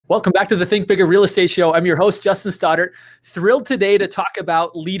Welcome back to the Think Bigger Real Estate Show. I'm your host, Justin Stoddart. Thrilled today to talk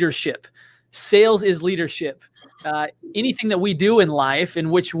about leadership. Sales is leadership. Anything that we do in life in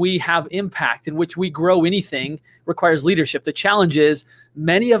which we have impact, in which we grow anything, requires leadership. The challenge is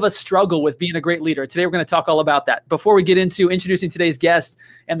many of us struggle with being a great leader. Today, we're going to talk all about that. Before we get into introducing today's guest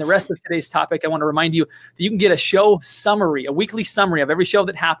and the rest of today's topic, I want to remind you that you can get a show summary, a weekly summary of every show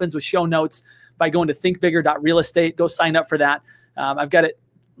that happens with show notes by going to thinkbigger.realestate. Go sign up for that. I've got it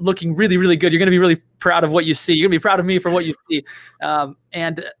looking really, really good. You're going to be really proud of what you see. You're going to be proud of me for what you see.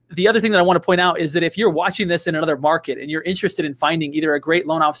 And the other thing that I want to point out is that if you're watching this in another market and you're interested in finding either a great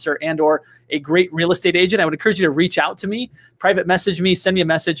loan officer and or a great real estate agent, I would encourage you to reach out to me, private message me, send me a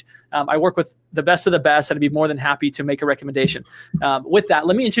message. I work with the best of the best, and I'd be more than happy to make a recommendation. With that,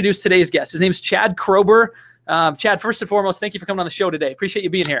 let me introduce today's guest. His name's Chad Krober. Chad, first and foremost, thank you for coming on the show today. Appreciate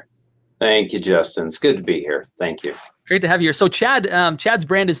you being here. Thank you, Justin. It's good to be here. Thank you. Great to have you here. So Chad's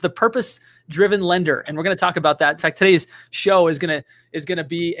brand is the purpose-driven lender, and we're going to talk about that. In fact, today's show is going to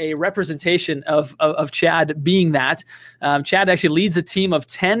be a representation of Chad being that. Chad actually leads a team of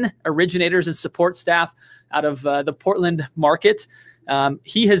 10 originators and support staff out of the Portland market.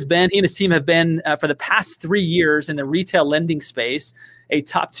 He and his team have been for the past 3 years in the retail lending space, a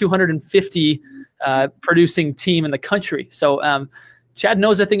top 250 producing team in the country. So Chad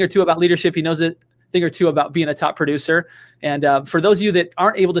knows a thing or two about leadership. He knows a thing or two about being a top producer. And for those of you that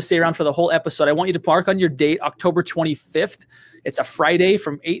aren't able to stay around for the whole episode, I want you to mark on your date, October 25th. It's a Friday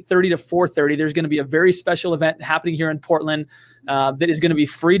from 8:30 to 4:30. There's going to be a very special event happening here in Portland that is going to be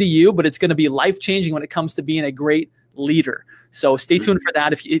free to you, but it's going to be life-changing when it comes to being a great leader. So stay tuned for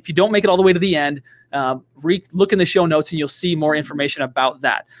that. If you don't make it all the way to the end, look in the show notes and you'll see more information about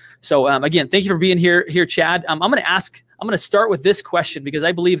that. So again, thank you for being here, Chad. I'm going to start with this question because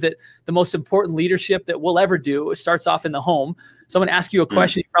I believe that the most important leadership that we'll ever do starts off in the home. So I'm going to ask you a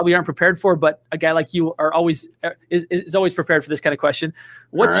question you probably aren't prepared for, but a guy like you is always prepared for this kind of question.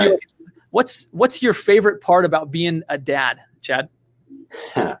 What's your favorite part about being a dad, Chad?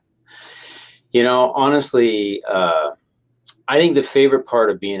 You know, honestly, I think the favorite part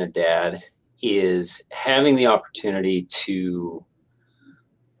of being a dad is having the opportunity to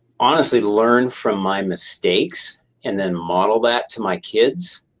honestly learn from my mistakes and then model that to my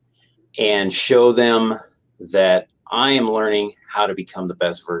kids and show them that I am learning how to become the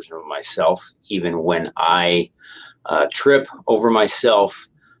best version of myself. Even when I trip over myself,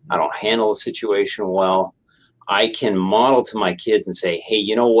 I don't handle a situation well, I can model to my kids and say, hey,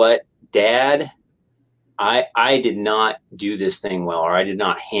 you know what, Dad, I did not do this thing well, or I did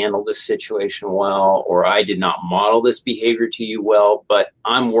not handle this situation well, or I did not model this behavior to you well, but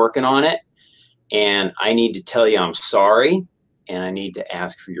I'm working on it. And I need to tell you I'm sorry, and I need to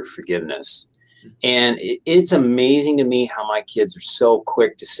ask for your forgiveness. And it's amazing to me how my kids are so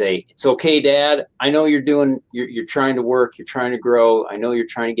quick to say, it's okay, Dad. I know you're trying to work, you're trying to grow. I know you're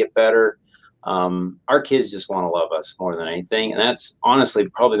trying to get better. Our kids just want to love us more than anything. And that's honestly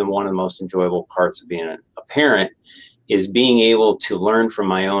probably one of the most enjoyable parts of being a parent, is being able to learn from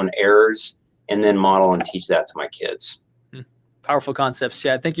my own errors and then model and teach that to my kids. Powerful concepts,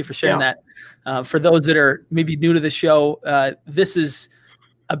 Chad. Thank you for sharing that. For those that are maybe new to the show, this is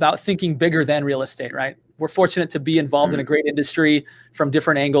about thinking bigger than real estate, right? We're fortunate to be involved in a great industry from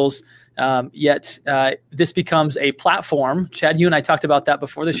different angles. Yet this becomes a platform. Chad, you and I talked about that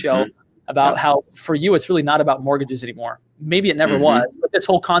before the show, about how for you, it's really not about mortgages anymore. Maybe it never was, but this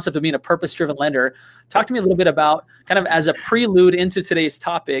whole concept of being a purpose-driven lender. Talk to me a little bit about, kind of as a prelude into today's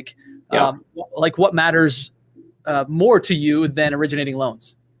topic, like what matters more to you than originating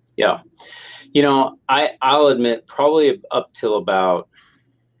loans? Yeah. You know, I'll admit probably up till about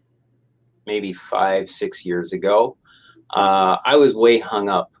maybe 5-6 years ago, I was way hung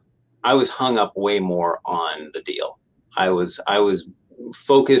up. I was hung up way more on the deal. I was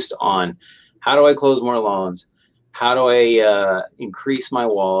focused on how do I close more loans? How do I increase my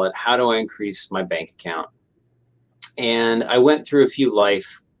wallet? How do I increase my bank account? And I went through a few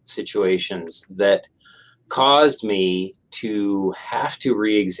life situations that caused me to have to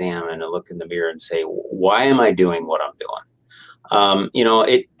re-examine and look in the mirror and say, why am I doing what I'm doing? You know,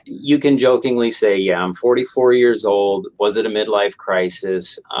 you can jokingly say, yeah, I'm 44 years old. Was it a midlife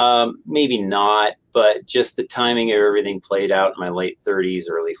crisis? Maybe not, but just the timing of everything played out in my late 30s,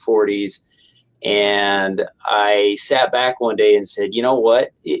 early 40s. And I sat back one day and said, you know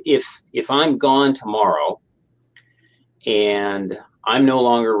what, if I'm gone tomorrow and I'm no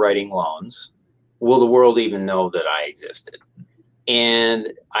longer writing loans, will the world even know that I existed?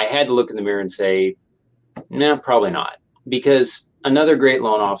 And I had to look in the mirror and say, no, probably not, because another great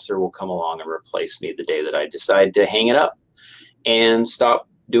loan officer will come along and replace me the day that I decide to hang it up and stop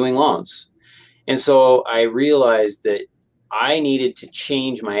doing loans. And so I realized that I needed to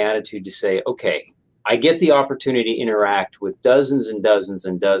change my attitude to say, okay, I get the opportunity to interact with dozens and dozens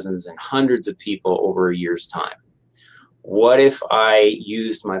and dozens and hundreds of people over a year's time. What if I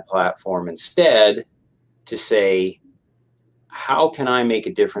used my platform instead to say, how can I make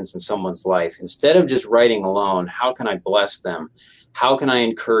a difference in someone's life? Instead of just writing alone, how can I bless them? How can I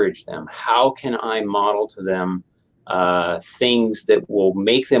encourage them? How can I model to them things that will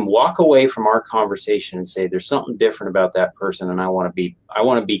make them walk away from our conversation and say, there's something different about that person, and I want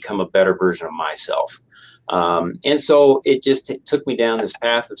to become a better version of myself. And so it just took me down this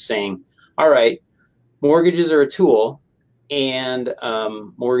path of saying, all right, mortgages are a tool, and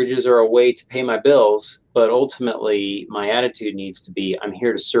mortgages are a way to pay my bills, but ultimately my attitude needs to be, I'm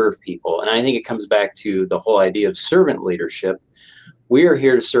here to serve people. And I think it comes back to the whole idea of servant leadership. We are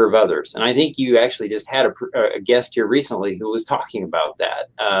here to serve others. And I think you actually just had a guest here recently who was talking about that,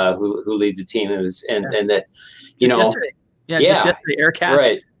 who leads a team. And that, you know, yesterday. Just yesterday, Eric Hatch.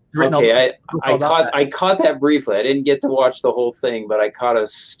 Right. Okay, I caught that briefly. I didn't get to watch the whole thing, but I caught a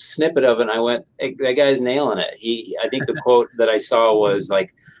snippet of it, and I went, hey, that guy's nailing it. I think the quote that I saw was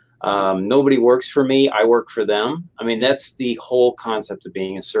like, nobody works for me, I work for them. I mean, that's the whole concept of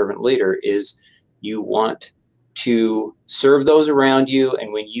being a servant leader, is you want to serve those around you.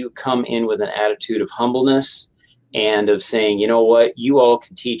 And when you come in with an attitude of humbleness and of saying, you know what, you all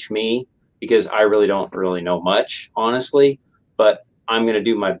can teach me, because I really don't know much, honestly, but I'm going to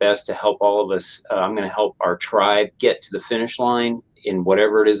do my best to help all of us. I'm going to help our tribe get to the finish line in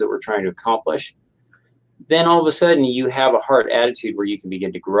whatever it is that we're trying to accomplish. Then all of a sudden you have a heart attitude where you can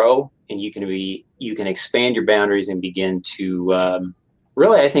begin to grow, and you can expand your boundaries and begin to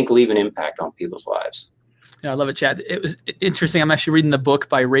really, I think, leave an impact on people's lives. Yeah, I love it, Chad. It was interesting. I'm actually reading the book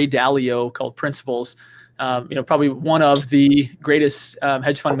by Ray Dalio called Principles. Probably one of the greatest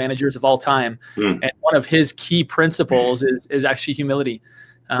hedge fund managers of all time. And one of his key principles is actually humility.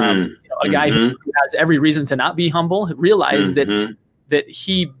 A guy who has every reason to not be humble realized that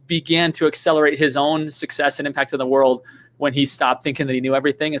he began to accelerate his own success and impact in the world when he stopped thinking that he knew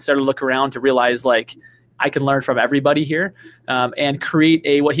everything and started to look around to realize, like, I can learn from everybody here, and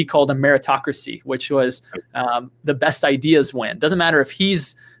create what he called a meritocracy, which was the best ideas win. Doesn't matter if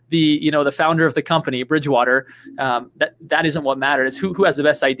he's the founder of the company, Bridgewater, that isn't what matters. It's who has the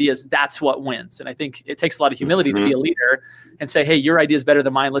best ideas. That's what wins. And I think it takes a lot of humility to be a leader and say, hey, your idea is better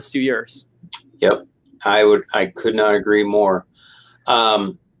than mine. Let's do yours. Yep. I could not agree more.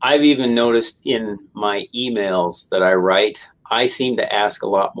 I've even noticed in my emails that I write, I seem to ask a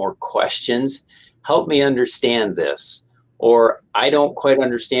lot more questions. Help me understand this, or I don't quite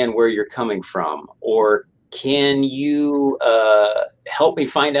understand where you're coming from, or can you help me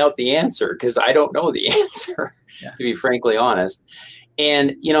find out the answer? Because I don't know the answer, to be frankly honest.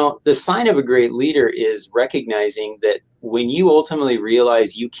 And, the sign of a great leader is recognizing that when you ultimately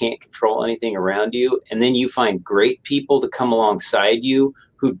realize you can't control anything around you, and then you find great people to come alongside you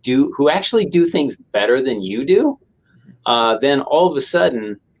who actually do things better than you do, then all of a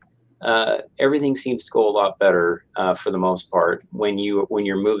sudden, everything seems to go a lot better for the most part. When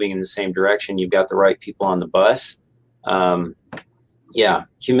you're moving in the same direction, you've got the right people on the bus.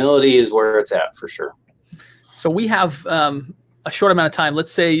 Humility is where it's at for sure. So we have a short amount of time,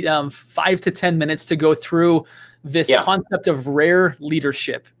 let's say 5 to 10 minutes, to go through this concept of R.A.R.E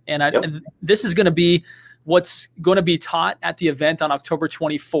leadership. And this is going to be what's going to be taught at the event on October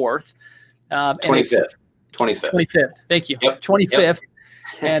 24th. 25th. Thank you. 25th.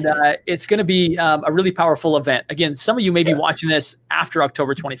 And it's going to be a really powerful event. Again, some of you may be watching this after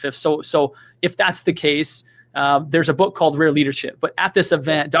October 25th. So if that's the case, there's a book called R.A.R.E Leadership. But at this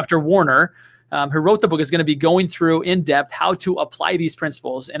event, Dr. Warner, who wrote the book, is going to be going through in depth how to apply these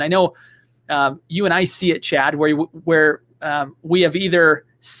principles. And I know you and I see it, Chad, where we have either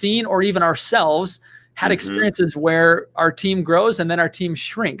seen or even ourselves had experiences where our team grows and then our team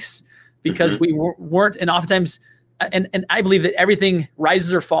shrinks because we weren't, and oftentimes, and I believe that everything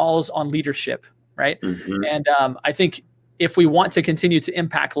rises or falls on leadership, right? And I think if we want to continue to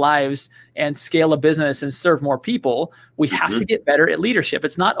impact lives and scale a business and serve more people, we have to get better at leadership.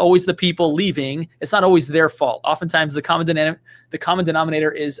 It's not always the people leaving. It's not always their fault. Oftentimes the common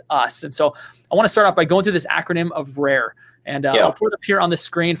denominator is us. And so I want to start off by going through this acronym of R.A.R.E. And I'll put it up here on the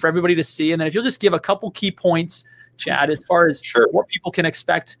screen for everybody to see. And then if you'll just give a couple key points, Chad, as far as what people can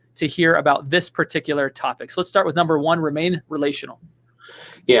expect to hear about this particular topic. So let's start with number 1, remain relational.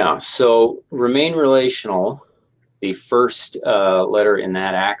 Yeah, so remain relational, the first letter in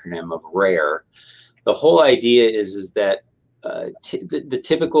that acronym of R.A.R.E. The whole idea is that the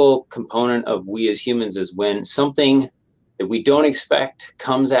typical component of we as humans is when something that we don't expect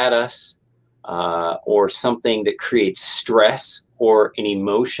comes at us, or something that creates stress or an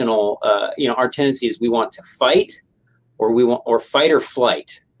emotional, our tendency is we want to fight, or fight or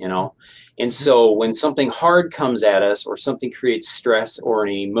flight, And so when something hard comes at us, or something creates stress or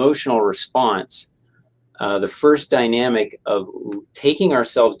an emotional response, the first dynamic of taking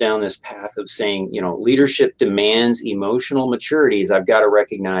ourselves down this path of saying, leadership demands emotional maturity, is I've got to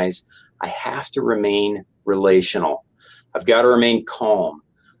recognize I have to remain relational. I've got to remain calm.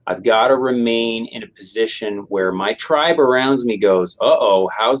 I've got to remain in a position where my tribe around me goes, uh-oh,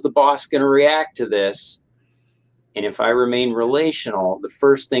 how's the boss going to react to this? And if I remain relational, the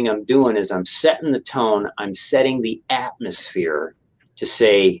first thing I'm doing is I'm setting the tone. I'm setting the atmosphere to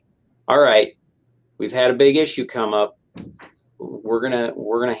say, all right, we've had a big issue come up. We're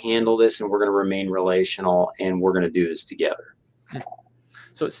gonna handle this, and we're gonna remain relational, and we're gonna do this together.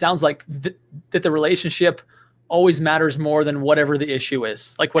 So it sounds like that the relationship always matters more than whatever the issue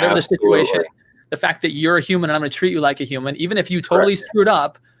is. Like whatever Absolutely. The situation, the fact that you're a human and I'm going to treat you like a human, even if you totally screwed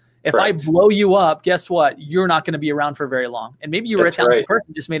up. If Correct. I blow you up, guess what? You're not going to be around for very long. And maybe you were a talented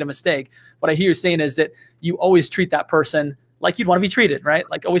person, just made a mistake. What I hear you saying is that you always treat that person like you'd want to be treated, right?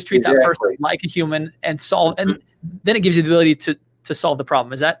 Like always treat that person like a human and solve. And then it gives you the ability to solve the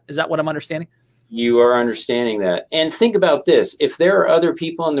problem. Is that what I'm understanding? You are understanding that. And think about this. If there are other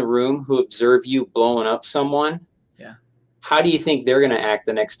people in the room who observe you blowing up someone, how do you think they're going to act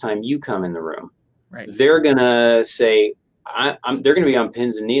the next time you come in the room? Right. They're going to say, they're going to be on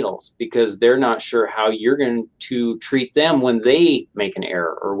pins and needles, because they're not sure how you're going to treat them when they make an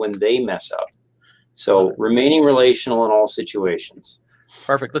error or when they mess up. So remaining relational in all situations.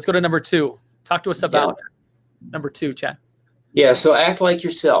 Perfect. Let's go to number 2. Talk to us about number 2, Chad. Yeah. So act like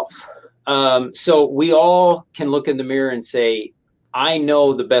yourself. So we all can look in the mirror and say, I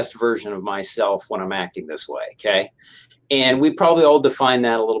know the best version of myself when I'm acting this way. Okay. And we probably all define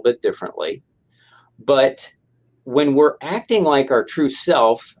that a little bit differently. But when we're acting like our true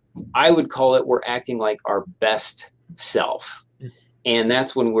self, I would call it we're acting like our best self. And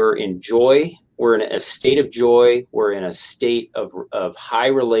that's when we're in joy. We're in a state of joy. We're in a state of high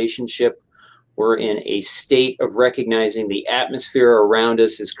relationship. We're in a state of recognizing the atmosphere around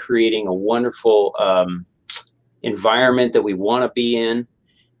us is creating a wonderful environment that we want to be in.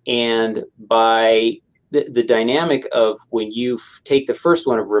 And by the dynamic of when you take the first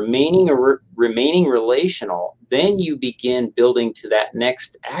one of remaining relational, then you begin building to that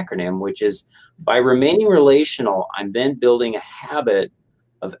next acronym, which is by remaining relational, I'm then building a habit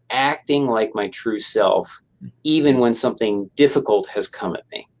of acting like my true self, even when something difficult has come at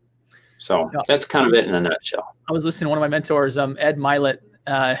me. So that's kind of it in a nutshell. I was listening to one of my mentors, Ed Milet,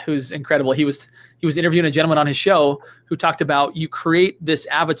 who's incredible. He was interviewing a gentleman on his show who talked about you create this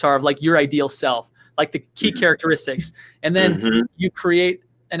avatar of like your ideal self, like the key characteristics. And then you create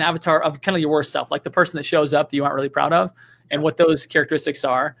an avatar of kind of your worst self, like the person that shows up that you aren't really proud of and what those characteristics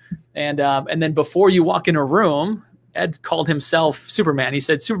are. And then before you walk in a room, Ed called himself Superman. He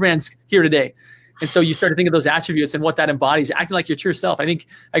said, Superman's here today. And so you start to think of those attributes and what that embodies, acting like your true self. I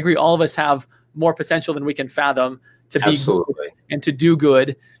agree. All of us have more potential than we can fathom to be good and to do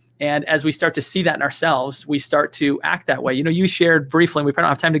good. And as we start to see that in ourselves, we start to act that way. You shared briefly, and we probably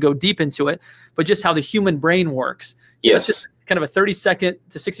don't have time to go deep into it, but just how the human brain works. Yes. Just kind of a 30-second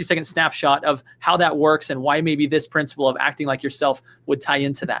to 60-second snapshot of how that works and why maybe this principle of acting like yourself would tie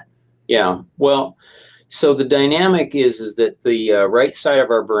into that. Yeah. Well, so the dynamic is that the right side of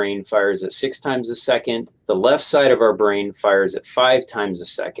our brain fires at 6 times a second. The left side of our brain fires at 5 times a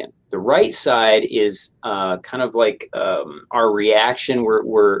second. The right side is kind of like our reaction.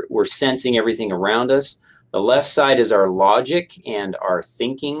 We're sensing everything around us. The left side is our logic and our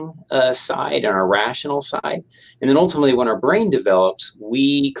thinking side and our rational side. And then ultimately, when our brain develops,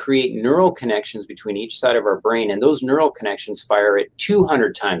 we create neural connections between each side of our brain. And those neural connections fire at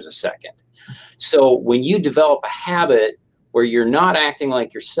 200 times a second. So when you develop a habit where you're not acting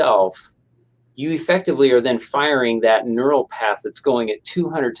like yourself, you effectively are then firing that neural path that's going at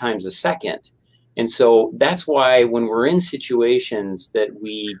 200 times a second. And so that's why when we're in situations that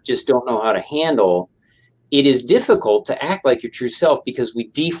we just don't know how to handle, it is difficult to act like your true self because we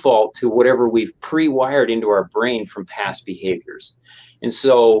default to whatever we've pre-wired into our brain from past behaviors. And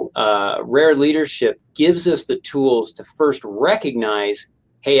so R.A.R.E leadership gives us the tools to first recognize,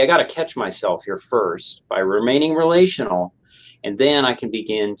 hey, I got to catch myself here first by remaining relational. And then I can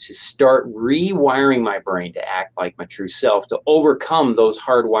begin to start rewiring my brain to act like my true self, to overcome those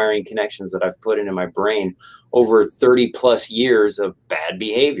hardwiring connections that I've put into my brain over 30 plus years of bad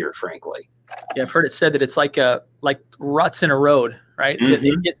behavior, frankly. Yeah, I've heard it said that it's like ruts in a road, right?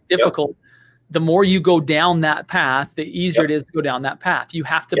 It gets difficult the more you go down that path, the easier it is to go down that path. You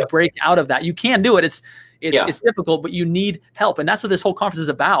have to break out of that. You can do it. It's difficult, but you need help. And that's what this whole conference is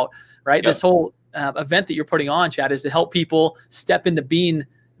about, right? This whole event that you're putting on, Chad, is to help people step into being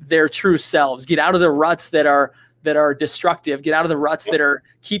their true selves, get out of the ruts that are destructive, get out of the ruts that are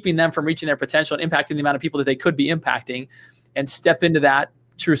keeping them from reaching their potential and impacting the amount of people that they could be impacting, and step into that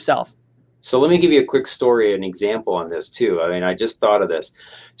true self. So let me give you a quick story, an example on this too. I mean, I just thought of this.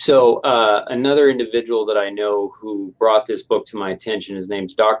 So another individual that I know who brought this book to my attention, his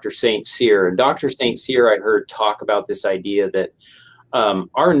name's Dr. St. Cyr. And Dr. St. Cyr, I heard talk about this idea that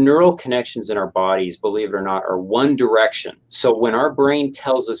our neural connections in our bodies, believe it or not, are one direction. So when our brain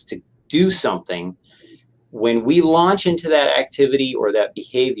tells us to do something, when we launch into that activity or that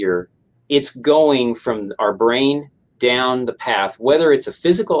behavior, it's going from our brain down the path, whether it's a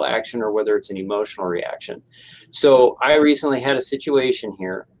physical action or whether it's an emotional reaction. So I recently had a situation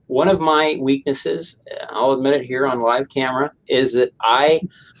here. One of my weaknesses, I'll admit it here on live camera, is that I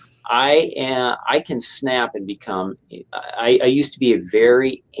can snap and become, I used to be a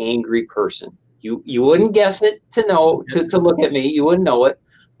very angry person. You wouldn't guess it to look at me, you wouldn't know it,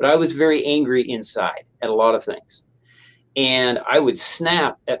 but I was very angry inside at a lot of things. And I would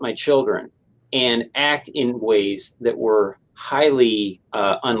snap at my children and act in ways that were highly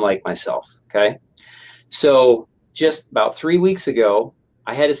unlike myself, okay? So just about 3 weeks ago,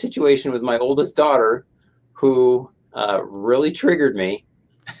 I had a situation with my oldest daughter who really triggered me,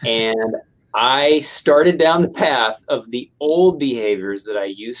 and I started down the path of the old behaviors that I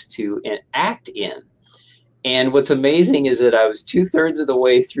used to act in. And what's amazing is that I was 2/3 of the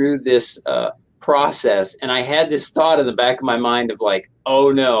way through this process, and I had this thought in the back of my mind of like,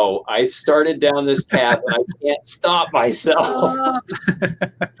 oh no, I've started down this path and I can't stop myself.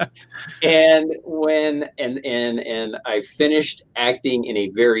 And I finished acting in a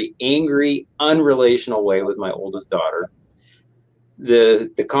very angry, unrelational way with my oldest daughter.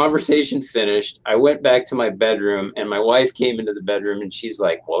 The conversation finished. I went back to my bedroom, and my wife came into the bedroom, and she's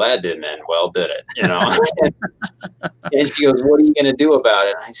like, well, that didn't end well, did it? You know? And she goes, what are you going to do about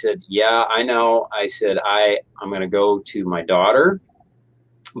it? And I said, yeah, I know. I said, I'm going to go to my daughter.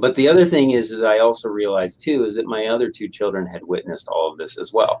 But the other thing is I also realized too, is that my other 2 children had witnessed all of this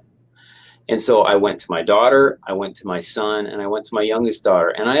as well. And so I went to my daughter, I went to my son, and I went to my youngest daughter,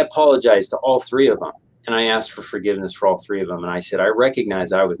 and I apologized to all 3 of them. And I asked for forgiveness for all 3 of them. And I said, I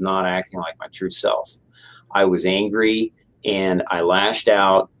recognize I was not acting like my true self. I was angry and I lashed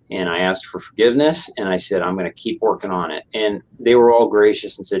out, and I asked for forgiveness. And I said, I'm going to keep working on it. And they were all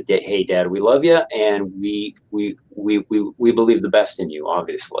gracious and said, hey, Dad, we love you. And we believe the best in you,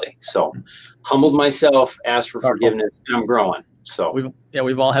 obviously. So humbled myself, asked for forgiveness, and I'm growing. So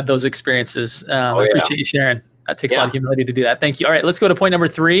we've all had those experiences. I appreciate you sharing. That takes a lot of humility to do that. Thank you. All right, let's go to point number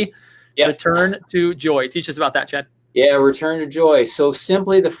 3. Return to joy. Teach us about that, Chad. Yeah, return to joy. So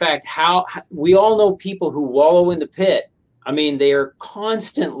simply the fact how we all know people who wallow in the pit. I mean, they are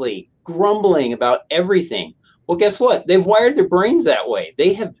constantly grumbling about everything. Well, guess what? They've wired their brains that way.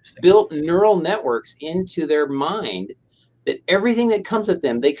 They have built neural networks into their mind that everything that comes at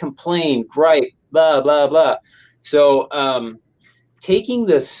them, they complain, gripe, blah, blah, blah. So taking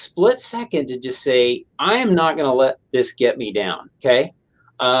the split second to just say, I am not going to let this get me down, okay?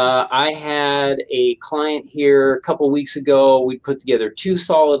 I had a client here a couple weeks ago. We put together 2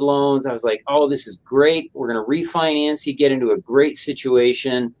 solid loans. I was like, oh, this is great. We're going to refinance you, get into a great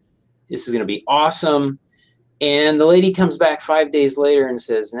situation. This is going to be awesome. And the lady comes back 5 days later and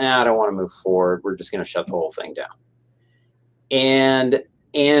says, nah, I don't want to move forward. We're just going to shut the whole thing down.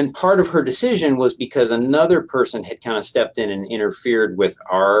 And part of her decision was because another person had kind of stepped in and interfered with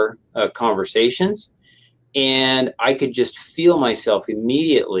our conversations. And I could just feel myself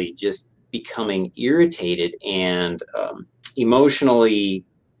immediately just becoming irritated and emotionally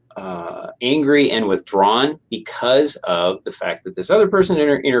angry and withdrawn because of the fact that this other person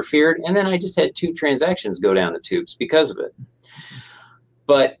interfered. And then I just had 2 transactions go down the tubes because of it.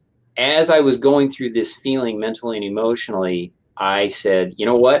 But as I was going through this feeling mentally and emotionally, I said, you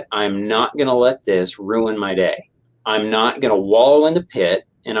know what? I'm not going to let this ruin my day. I'm not going to wallow in the pit.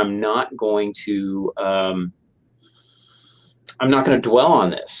 And I'm not going to dwell on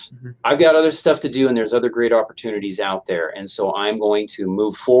this. I've got other stuff to do, and there's other great opportunities out there. And so I'm going to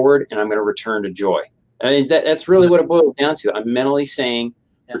move forward, and I'm going to return to joy. I mean, that's really what it boils down to. I'm mentally saying,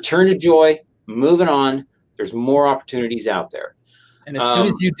 return to joy, moving on. There's more opportunities out there. And as soon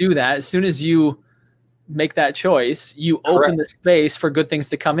as you do that, as soon as you make that choice, you open the space for good things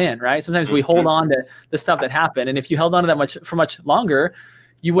to come in, right? Sometimes we hold on to the stuff that happened. And if you held on to that for much longer,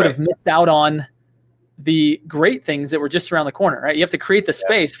 you would have missed out on the great things that were just around the corner, right? You have to create the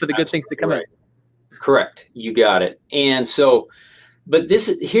space for the good things to come in. Correct. You got it. And so, but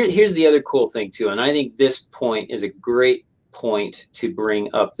here's the other cool thing too. And I think this point is a great point to bring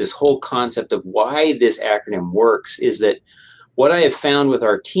up. This whole concept of why this acronym works is that what I have found with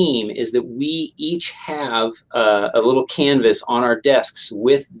our team is that we each have a little canvas on our desks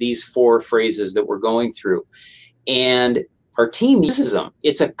with these 4 phrases that we're going through. And our team uses them.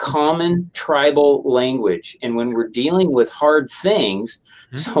 It's a common tribal language. And when we're dealing with hard things,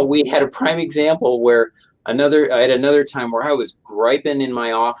 so we had a prime example where I had another time where I was griping in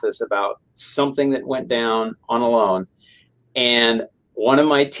my office about something that went down on a loan. And one of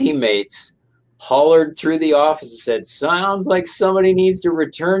my teammates hollered through the office and said, "Sounds like somebody needs to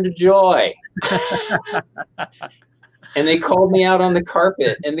return to joy." And they called me out on the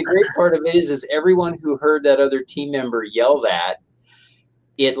carpet. And the great part of it is everyone who heard that other team member yell that,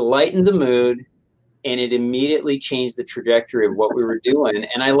 it lightened the mood and it immediately changed the trajectory of what we were doing.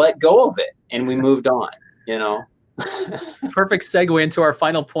 And I let go of it and we moved on, you know. Perfect segue into our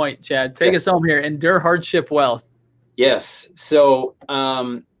final point, Chad. Take us home here. Endure hardship well. Yes. So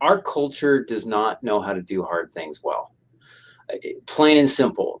our culture does not know how to do hard things well. Plain and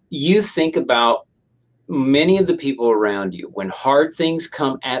simple. You think about many of the people around you, when hard things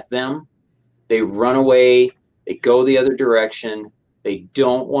come at them, they run away, they go the other direction, they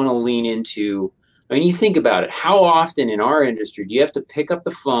don't want to lean into. I mean, you think about it, how often in our industry do you have to pick up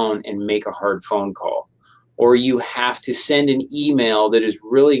the phone and make a hard phone call? Or you have to send an email that is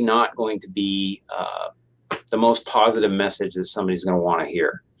really not going to be the most positive message that somebody's going to want to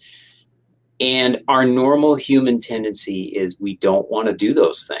hear. And our normal human tendency is we don't want to do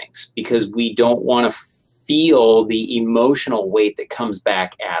those things because we don't want to feel the emotional weight that comes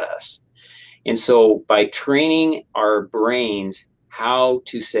back at us. And so by training our brains how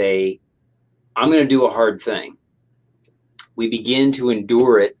to say, I'm going to do a hard thing, we begin to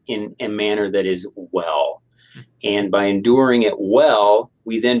endure it in a manner that is well. And by enduring it well,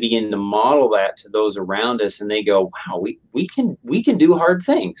 we then begin to model that to those around us, and they go, wow, we can do hard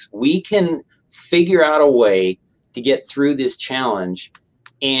things. We can figure out a way to get through this challenge.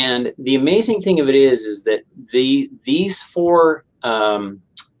 And the amazing thing of it is that these 4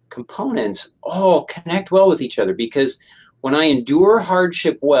 components all connect well with each other, because when I endure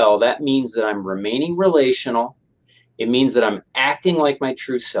hardship well, that means that I'm remaining relational. It means that I'm acting like my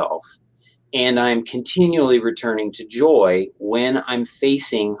true self. And I'm continually returning to joy when I'm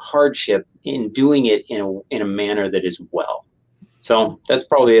facing hardship in doing it in a manner that is well. So that's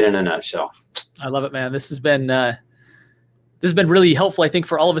probably it in a nutshell. I love it, man. This has been really helpful, I think,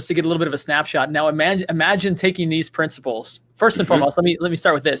 for all of us to get a little bit of a snapshot. Now, imagine taking these principles. First and foremost, let me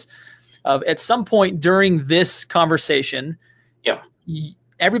start with this. At some point during this conversation,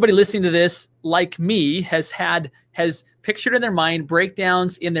 everybody listening to this, like me, has pictured in their mind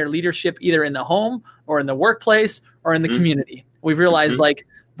breakdowns in their leadership, either in the home or in the workplace or in the community. We've realized, like,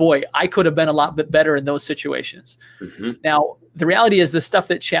 boy, I could have been a lot bit better in those situations. Now, the reality is the stuff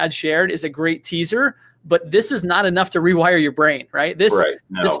that Chad shared is a great teaser, but this is not enough to rewire your brain, right? This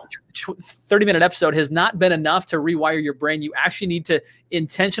 30-minute episode has not been enough to rewire your brain. You actually need to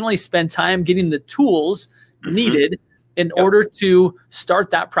intentionally spend time getting the tools needed in order to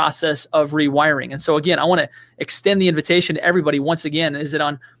start that process of rewiring. And so again, I want to extend the invitation to everybody once again. Is it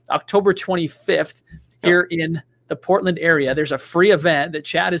on October 25th here in the Portland area? There's a free event that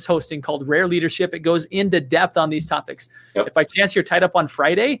Chad is hosting called R.A.R.E Leadership. It goes into depth on these topics. If by chance you're tied up on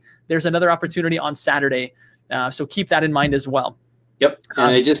Friday, there's another opportunity on Saturday. So keep that in mind as well.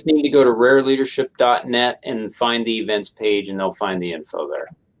 And they just need to go to rareleadership.net and find the events page, and they'll find the info there.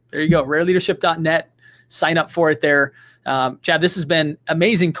 There you go, rareleadership.net. Sign up for it there. Chad, this has been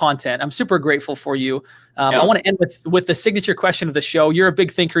amazing content. I'm super grateful for you. I want to end with the signature question of the show. You're a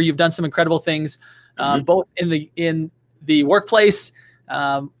big thinker. You've done some incredible things, both in the workplace,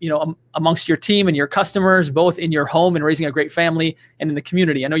 amongst your team and your customers, both in your home and raising a great family, and in the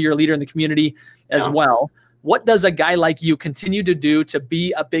community. I know you're a leader in the community as well. What does a guy like you continue to do to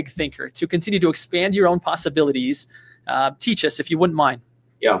be a big thinker, to continue to expand your own possibilities? Teach us, if you wouldn't mind.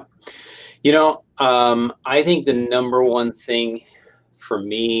 I think the number one thing for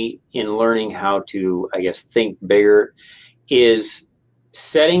me in learning how to, think bigger is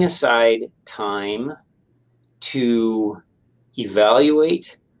setting aside time to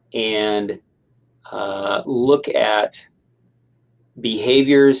evaluate and look at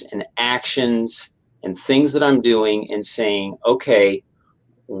behaviors and actions and things that I'm doing and saying, okay,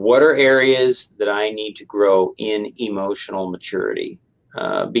 what are areas that I need to grow in emotional maturity?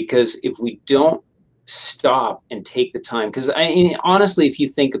 Because if we don't stop and take the time, because honestly, if you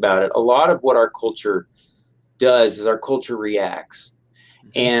think about it, a lot of what our culture does is our culture reacts.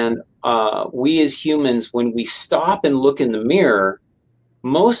 And we as humans, when we stop and look in the mirror,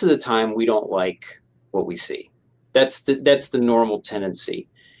 most of the time we don't like what we see. That's the normal tendency.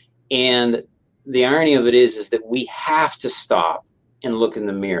 And the irony of it is that we have to stop and look in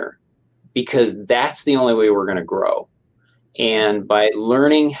the mirror, because that's the only way we're going to grow. And by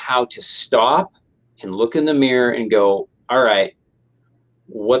learning how to stop and look in the mirror and go, all right,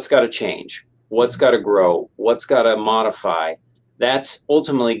 what's got to change? What's got to grow? What's got to modify? That's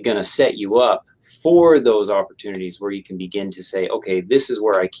ultimately going to set you up for those opportunities where you can begin to say, okay, this is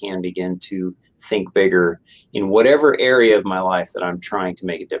where I can begin to think bigger in whatever area of my life that I'm trying to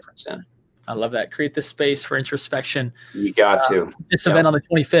make a difference in. I love that. Create this space for introspection. You got to. This event on the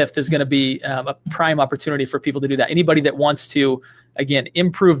 25th is going to be a prime opportunity for people to do that. Anybody that wants to, again,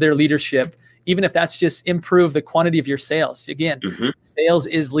 improve their leadership, even if that's just improve the quantity of your sales. Again, sales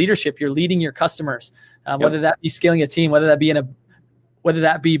is leadership. You're leading your customers, whether that be scaling a team, whether that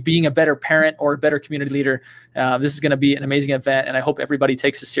be being a better parent or a better community leader. This is going to be an amazing event, and I hope everybody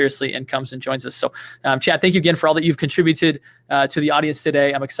takes this seriously and comes and joins us. So, Chad, thank you again for all that you've contributed to the audience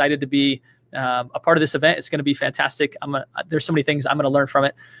today. I'm excited to be a part of this event. It's going to be fantastic. There's so many things I'm going to learn from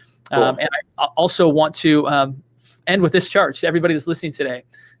it. Cool. And I also want to end with this chart to everybody that's listening today.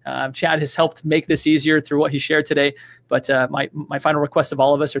 Chad has helped make this easier through what he shared today. But my final request of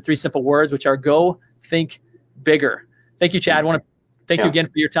all of us are 3 simple words, which are go, think bigger. Thank you, Chad. I want to thank you again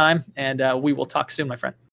for your time, and we will talk soon, my friend.